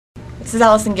This is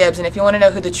Allison Gibbs, and if you want to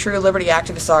know who the true liberty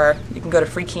activists are, you can go to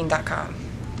freekeen.com.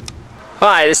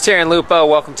 Hi, this is Terry and Lupo.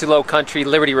 Welcome to Low Country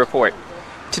Liberty Report.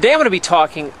 Today I'm going to be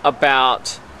talking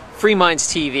about Free Minds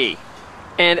TV.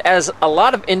 And as a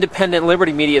lot of independent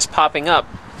liberty media is popping up,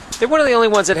 they're one of the only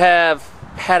ones that have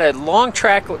had a long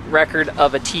track record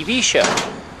of a TV show.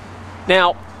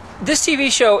 Now, this TV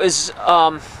show is,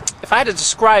 if I had to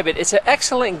describe it, it's an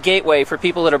excellent gateway for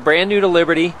people that are brand new to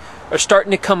liberty or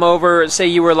starting to come over. Say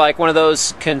you were like one of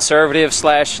those conservative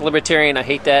slash libertarian, I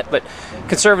hate that, but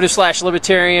conservative slash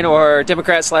libertarian or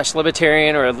Democrat slash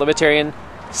libertarian or libertarian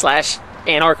slash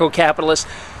anarcho-capitalist.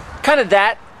 Kind of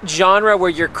that genre where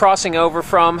you're crossing over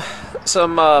from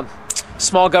some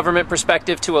small government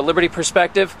perspective to a liberty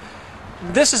perspective.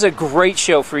 This is a great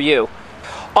show for you.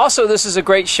 Also, this is a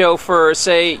great show for,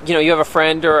 say, you have a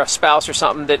friend or a spouse or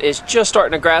something that is just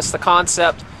starting to grasp the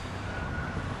concept.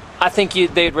 I think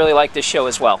they'd really like this show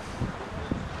as well.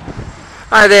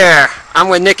 Hi there. I'm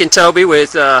with Nick and Toby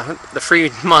with the Free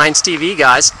Minds TV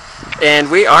guys, and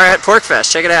we are at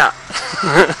PorkFest. Check it out.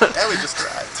 Yeah, we just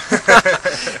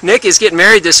arrived. Nick is getting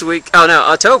married this week. Oh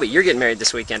no, Toby, you're getting married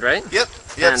this weekend, right? Yep.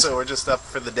 And so we're just up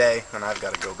for the day, and I've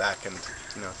got to go back and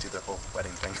do the whole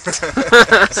wedding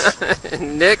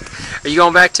thing. Nick, are you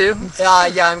going back too?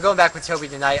 Yeah, I'm going back with Toby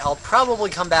tonight. I'll probably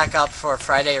come back up for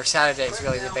Friday or Saturday. Is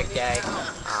really the big day.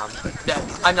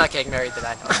 I'm not getting married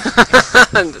tonight.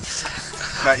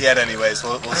 Not yet, anyways.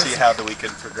 We'll see how the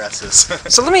weekend progresses.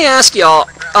 So let me ask y'all,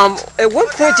 at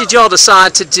what point did y'all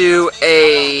decide to do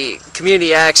a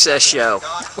community access show?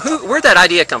 Where'd that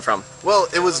idea come from? Well,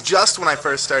 it was just when I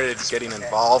first started getting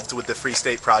involved with the Free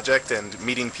State Project and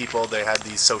meeting people. They had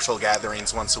these social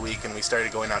gatherings once a week, and we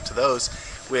started going out to those,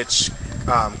 which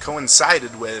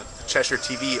coincided with Cheshire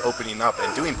TV opening up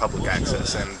and doing public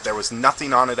access. And there was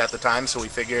nothing on it at the time, so we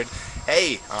figured,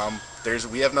 hey,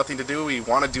 we have nothing to do. We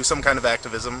want to do some kind of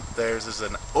activism. Theirs is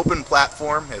an open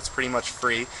platform. It's pretty much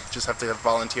free. Just have to have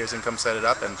volunteers and come set it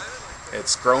up, and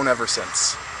it's grown ever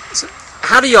since. So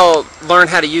how do y'all learn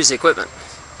how to use the equipment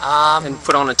and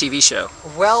put on a TV show?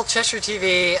 Well, Cheshire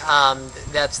TV,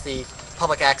 that's the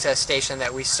public access station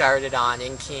that we started on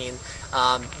in Keene.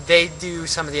 They do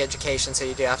some of the education, so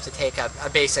you do have to take a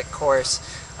basic course.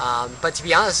 But to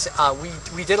be honest,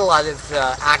 we did a lot of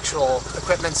the actual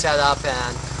equipment setup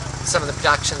and some of the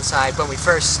production side when we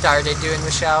first started doing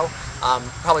the show.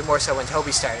 Probably more so when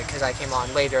Toby started, because I came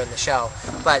on later in the show.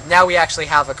 But now we actually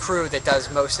have a crew that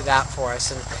does most of that for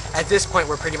us, and at this point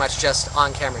we're pretty much just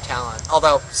on-camera talent.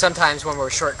 Although sometimes when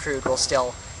we're short-crewed, we'll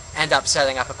still end up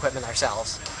setting up equipment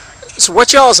ourselves. So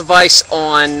what's y'all's advice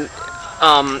on,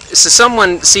 so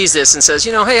someone sees this and says,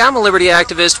 hey, I'm a liberty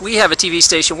activist, we have a TV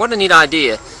station, what a neat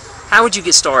idea. How would you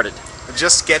get started?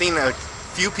 Just getting a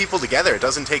few people together. It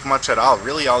doesn't take much at all.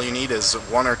 Really, all you need is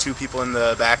one or two people in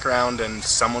the background and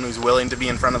someone who's willing to be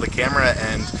in front of the camera.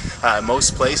 And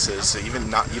most places, you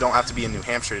don't have to be in New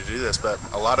Hampshire to do this, but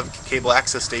a lot of cable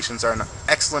access stations are an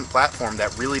excellent platform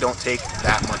that really don't take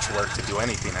that much work to do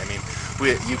anything. I mean,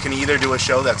 you can either do a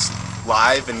show that's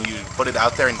live and you put it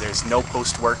out there and there's no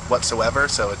post work whatsoever,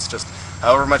 so it's just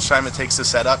however much time it takes to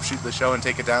set up, shoot the show and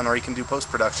take it down, or you can do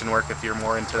post-production work if you're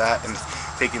more into that and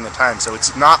taking the time. So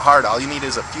it's not hard. All you need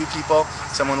is a few people,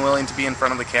 someone willing to be in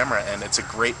front of the camera, and it's a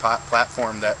great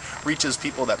platform that reaches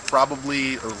people that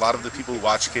probably, or a lot of the people who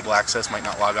watch cable access might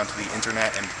not log onto the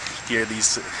internet and hear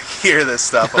this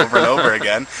stuff over and over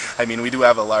again. I mean, we do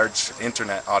have a large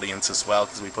internet audience as well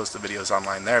because we post the videos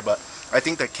online there, but I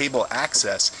think that cable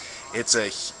access,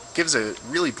 gives a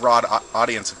really broad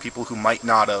audience of people who might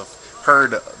not have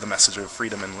heard the message of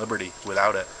freedom and liberty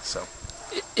without it. So,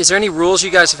 is there any rules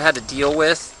you guys have had to deal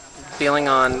with dealing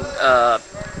on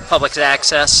public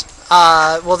access?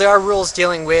 Well, there are rules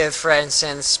dealing with, for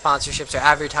instance, sponsorships or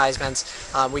advertisements.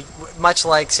 We, much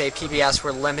like, say, PBS,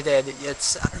 we're limited.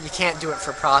 You can't do it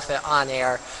for profit on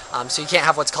air, so you can't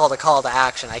have what's called a call to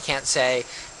action. I can't say,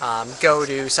 go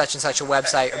to such and such a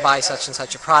website or buy such and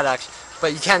such a product,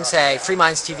 but you can say, Free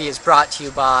Minds TV is brought to you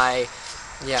by,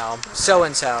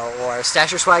 so-and-so or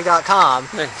StasherSwag.com,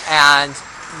 and,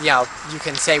 you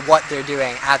can say what they're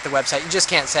doing at the website. You just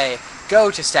can't say,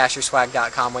 go to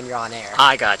StasherSwag.com when you're on air.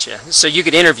 I gotcha. So you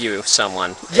could interview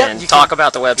someone and talk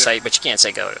about the website, but you can't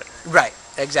say go to it. Right,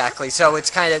 exactly. So it's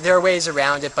kind of, there are ways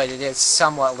around it, but it is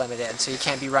somewhat limited, so you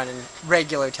can't be running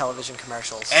regular television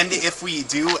commercials. And if we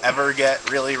do ever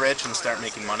get really rich and start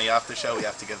making money off the show, we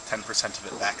have to give 10% of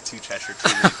it back to Cheshire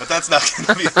TV, but that's not going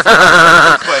to be for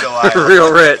quite a while. Real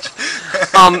rich.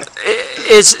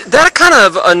 Is that kind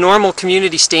of a normal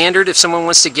community standard if someone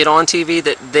wants to get on TV,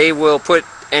 that they will put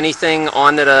anything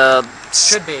on that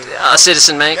should be a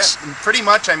citizen makes? Yeah, pretty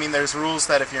much. I mean, there's rules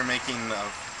that if you're making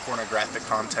pornographic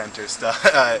content or stuff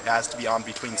has to be on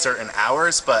between certain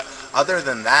hours, but other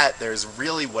than that, there's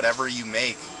really whatever you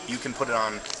make, you can put it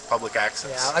on public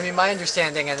access. Yeah, I mean, my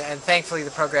understanding, and thankfully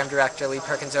the program director, Lee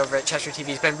Perkins over at Cheshire TV,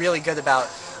 has been really good about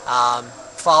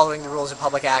following the rules of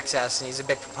public access, and he's a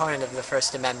big proponent of the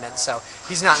First Amendment, so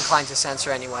he's not inclined to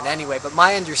censor anyone anyway. But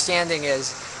my understanding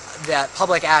is that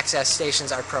public access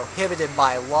stations are prohibited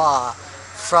by law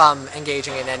from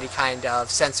engaging in any kind of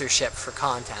censorship for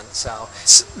content. So,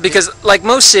 because like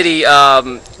most city,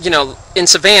 you know, in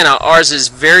Savannah, ours is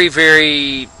very,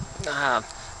 very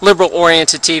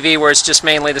liberal-oriented TV, where it's just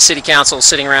mainly the city council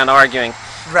sitting around arguing.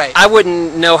 right. I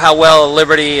wouldn't know how well a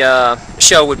Liberty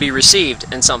show would be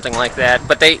received in something like that,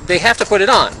 but they have to put it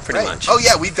on, pretty much. Oh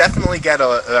yeah, we definitely get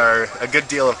a good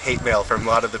deal of hate mail from a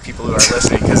lot of the people who are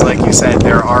listening, because like you said,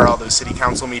 there are all those city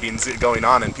council meetings going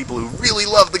on, and people who really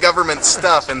love the government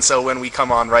stuff, and so when we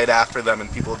come on right after them,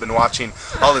 and people have been watching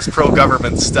all this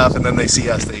pro-government stuff, and then they see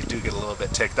us, they do get a little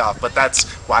bit ticked off, but that's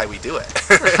why we do it.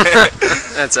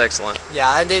 That's excellent.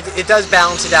 Yeah, and it does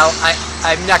balance it out.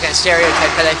 I'm not going to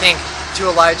stereotype, but I think to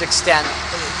a large extent,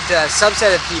 the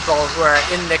subset of people who are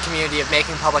in the community of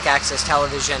making public access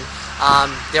television,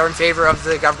 they're in favor of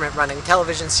the government running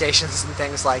television stations and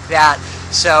things like that.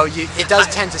 So it does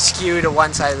tend to skew to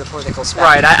one side of the political spectrum.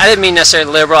 Right, I didn't mean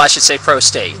necessarily liberal, I should say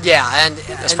pro-state. Yeah, and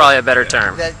That's probably a better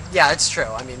term. Yeah, it's true.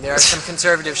 I mean, there are some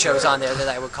conservative shows on there that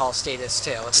I would call statist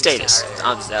too. Statist.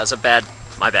 That was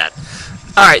my bad.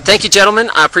 All right, thank you, gentlemen.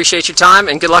 I appreciate your time,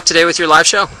 and good luck today with your live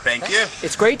show. Thank you.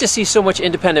 It's great to see so much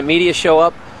independent media show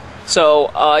up.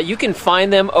 So you can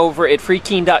find them over at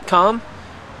freekeen.com.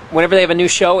 Whenever they have a new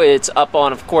show, it's up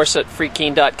on, of course, at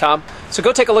freekeen.com. So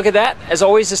go take a look at that. As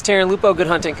always, this is Terry and Lupo. Good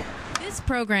hunting. This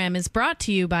program is brought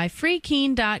to you by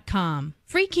freekeen.com.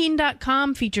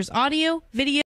 Freekeen.com features audio, video,